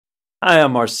Hi,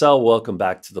 I'm Marcel. Welcome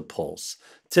back to The Pulse.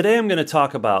 Today I'm going to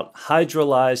talk about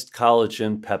hydrolyzed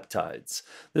collagen peptides.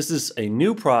 This is a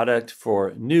new product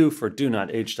for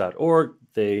DoNotAge.org.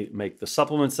 They make the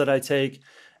supplements that I take,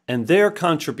 and their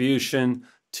contribution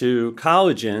to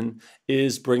collagen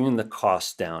is bringing the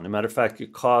cost down. As a matter of fact,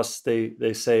 it costs,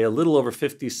 they say, a little over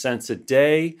 50 cents a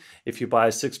day. If you buy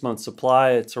a 6-month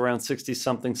supply, it's around 60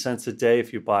 something cents a day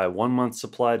if you buy a 1-month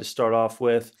supply to start off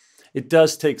with. It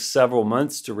does take several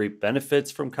months to reap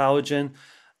benefits from collagen.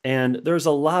 And there's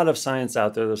a lot of science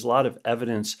out there. There's a lot of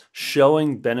evidence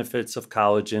showing benefits of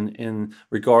collagen in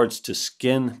regards to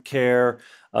skin care,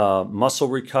 muscle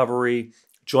recovery,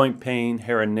 joint pain,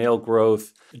 hair and nail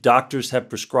growth. Doctors have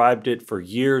prescribed it for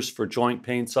years for joint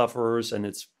pain sufferers, and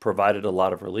it's provided a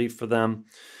lot of relief for them.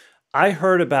 I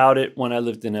heard about it when I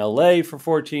lived in LA for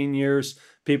 14 years.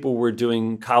 People were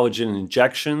doing collagen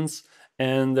injections,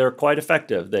 and they're quite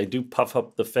effective. They do puff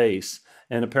up the face.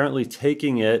 And apparently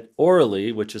taking it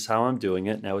orally, which is how I'm doing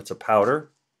it, now it's a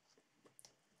powder,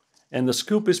 and the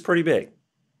scoop is pretty big.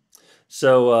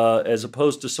 So as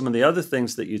opposed to some of the other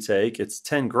things that you take, it's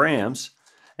 10 grams,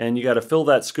 and you got to fill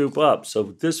that scoop up. So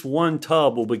this one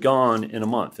tub will be gone in a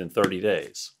month, in 30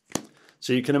 days.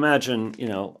 So you can imagine,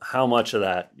 how much of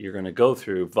that you're going to go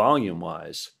through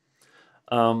volume-wise.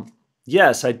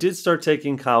 Yes, I did start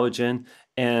taking collagen,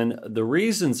 and the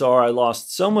reasons are I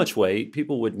lost so much weight.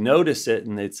 People would notice it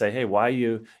and they'd say, hey, why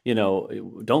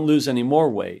don't lose any more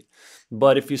weight.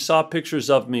 But if you saw pictures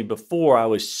of me before, I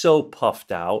was so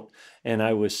puffed out, and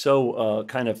I was so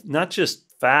kind of not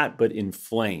just fat, but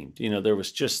inflamed. There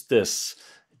was just this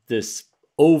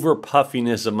over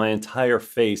puffiness of my entire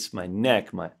face, my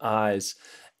neck, my eyes.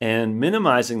 And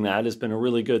minimizing that has been a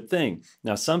really good thing.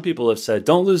 Now, some people have said,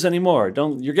 don't lose any more.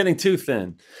 You're getting too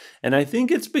thin. And I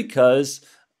think it's because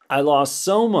I lost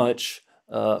so much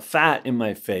fat in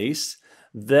my face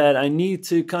that I need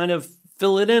to kind of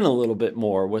fill it in a little bit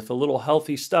more with a little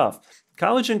healthy stuff.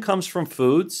 Collagen comes from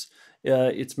foods.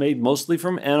 It's made mostly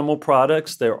from animal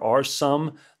products. There are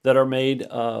some that are made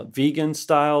vegan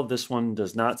style. This one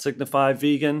does not signify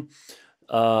vegan.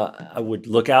 I would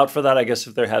look out for that, I guess,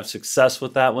 if they have success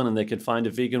with that one and they could find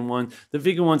a vegan one. The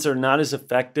vegan ones are not as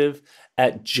effective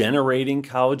at generating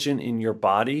collagen in your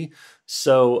body.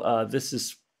 So this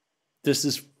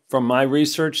is from my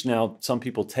research. Now, some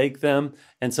people take them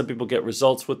and some people get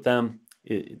results with them.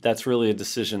 That's really a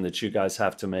decision that you guys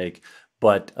have to make.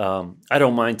 But I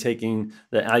don't mind taking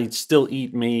that. I still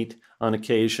eat meat on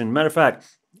occasion. Matter of fact,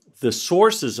 the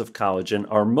sources of collagen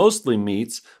are mostly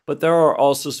meats, but there are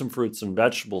also some fruits and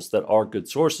vegetables that are good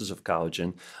sources of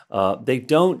collagen. They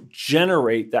don't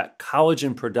generate that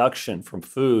collagen production from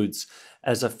foods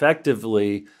as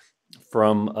effectively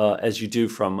as you do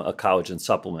from a collagen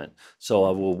supplement. So I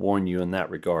will warn you in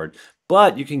that regard.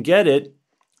 But you can get it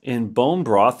in bone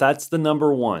broth. That's the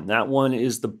number one. That one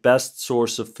is the best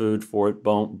source of food for it,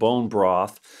 bone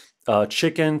broth.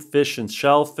 Chicken, fish and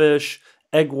shellfish,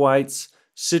 egg whites,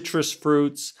 citrus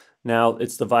fruits. Now,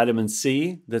 it's the vitamin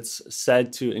C that's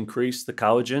said to increase the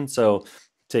collagen. So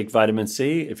take vitamin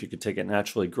C. If you could take it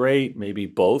naturally, great. Maybe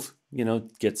both,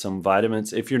 get some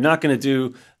vitamins. If you're not going to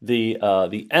do the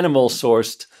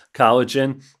animal-sourced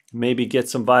collagen, maybe get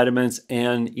some vitamins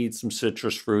and eat some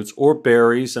citrus fruits or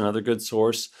berries, another good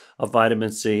source of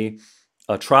vitamin C.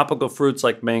 Tropical fruits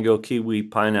like mango, kiwi,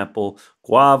 pineapple,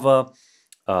 guava,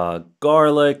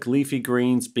 garlic, leafy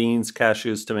greens, beans,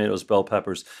 cashews, tomatoes, bell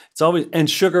peppers. And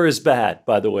sugar is bad,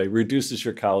 by the way, reduces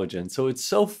your collagen. So it's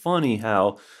so funny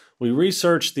how we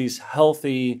research these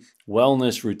healthy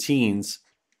wellness routines,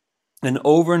 and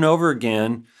over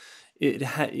again,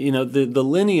 the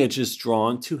lineage is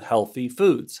drawn to healthy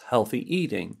foods, healthy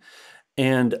eating,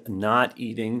 and not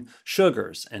eating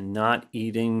sugars and not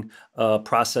eating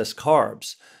processed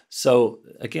carbs. So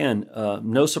again,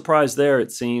 no surprise there.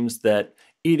 It seems that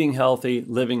eating healthy,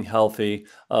 living healthy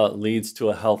leads to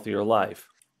a healthier life.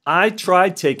 I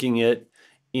tried taking it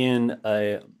in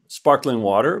a sparkling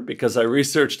water because I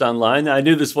researched online. I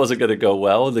knew this wasn't going to go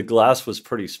well. The glass was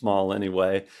pretty small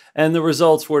anyway, and the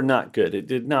results were not good. It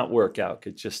did not work out.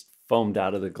 It just foamed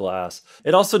out of the glass.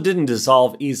 It also didn't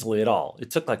dissolve easily at all.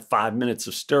 It took like 5 minutes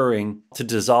of stirring to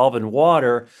dissolve in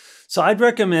water. So I'd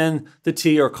recommend the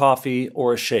tea or coffee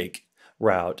or a shake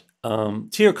route.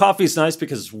 Tea or coffee is nice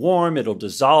because it's warm. It'll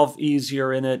dissolve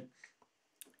easier in it.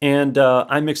 And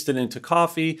I mixed it into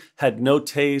coffee, had no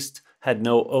taste, had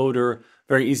no odor,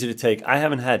 very easy to take. I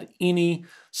haven't had any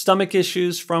stomach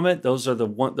issues from it. Those are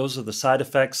the side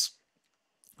effects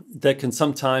that can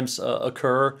sometimes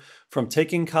occur from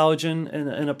taking collagen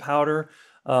in a powder.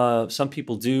 Some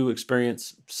people do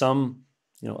experience some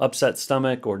upset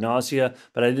stomach or nausea,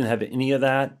 but I didn't have any of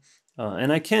that.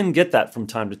 And I can get that from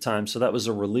time to time, so that was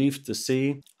a relief to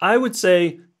see. I would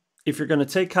say if you're going to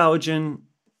take collagen,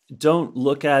 don't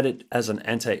look at it as an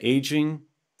anti-aging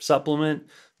supplement.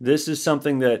 This is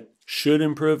something that should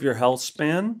improve your health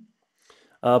span,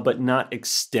 but not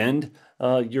extend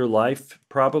your life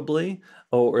probably,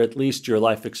 or at least your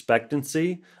life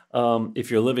expectancy. If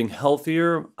you're living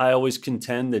healthier, I always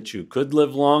contend that you could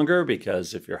live longer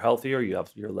because if you're healthier,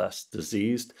 you're less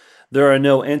diseased. There are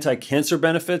no anti-cancer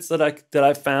benefits that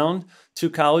I found to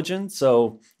collagen,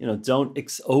 so don't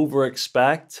over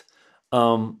expect.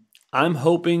 I'm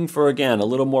hoping for, again, a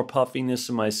little more puffiness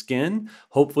in my skin.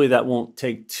 Hopefully that won't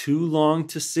take too long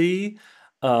to see.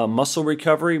 Muscle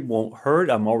recovery won't hurt.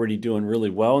 I'm already doing really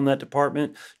well in that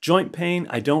department. Joint pain,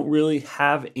 I don't really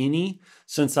have any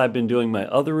since I've been doing my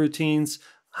other routines.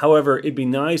 However, it'd be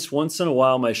nice once in a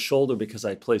while my shoulder, because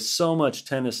I play so much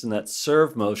tennis in that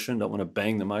serve motion, don't want to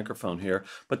bang the microphone here,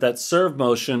 but that serve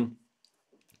motion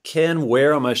can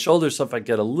wear on my shoulder. So if I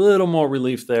get a little more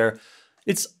relief there,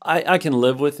 I can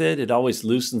live with it. It always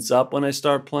loosens up when I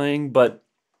start playing, but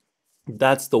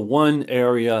that's the one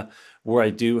area where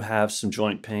I do have some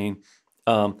joint pain.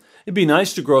 It'd be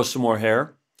nice to grow some more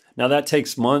hair. Now that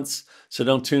takes months, so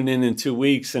don't tune in 2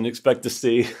 weeks and expect to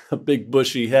see a big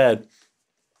bushy head.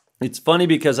 It's funny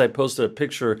because I posted a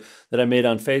picture that I made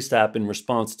on FaceApp in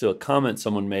response to a comment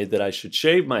someone made that I should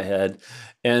shave my head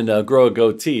and grow a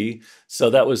goatee. So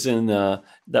that was in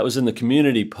the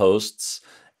community posts,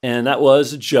 and that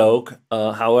was a joke.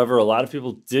 However, a lot of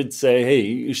people did say, "Hey,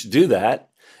 you should do that."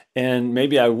 And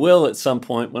maybe I will at some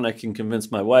point when I can convince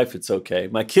my wife it's okay.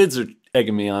 My kids are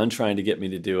egging me on, trying to get me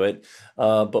to do it.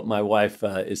 But my wife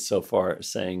is so far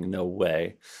saying no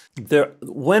way.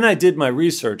 When I did my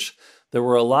research, there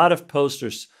were a lot of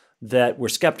posters that were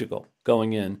skeptical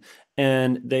going in.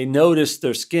 And they noticed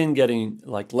their skin getting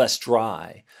like less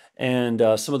dry and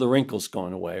some of the wrinkles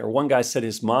going away. Or one guy said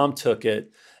his mom took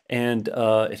it and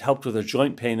it helped with her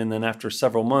joint pain. And then after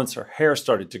several months, her hair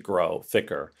started to grow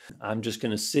thicker. I'm just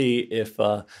going to see if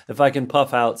I can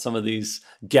puff out some of these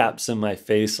gaps in my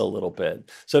face a little bit.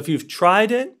 So if you've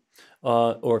tried it,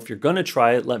 or if you're going to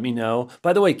try it, let me know.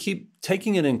 By the way, keep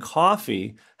taking it in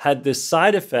coffee had this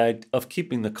side effect of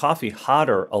keeping the coffee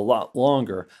hotter a lot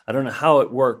longer. I don't know how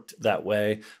it worked that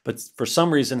way, but for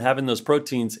some reason, having those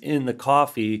proteins in the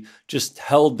coffee just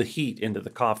held the heat into the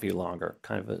coffee longer.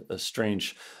 Kind of a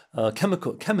strange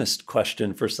chemist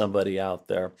question for somebody out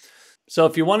there. So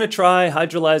if you want to try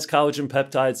Hydrolysed Collagen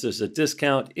Peptides, there's a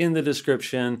discount in the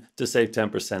description to save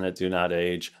 10% at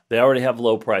DoNotAge. They already have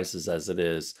low prices as it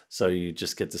is, so you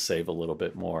just get to save a little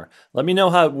bit more. Let me know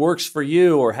how it works for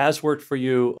you or has worked for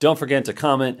you. Don't forget to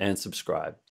comment and subscribe.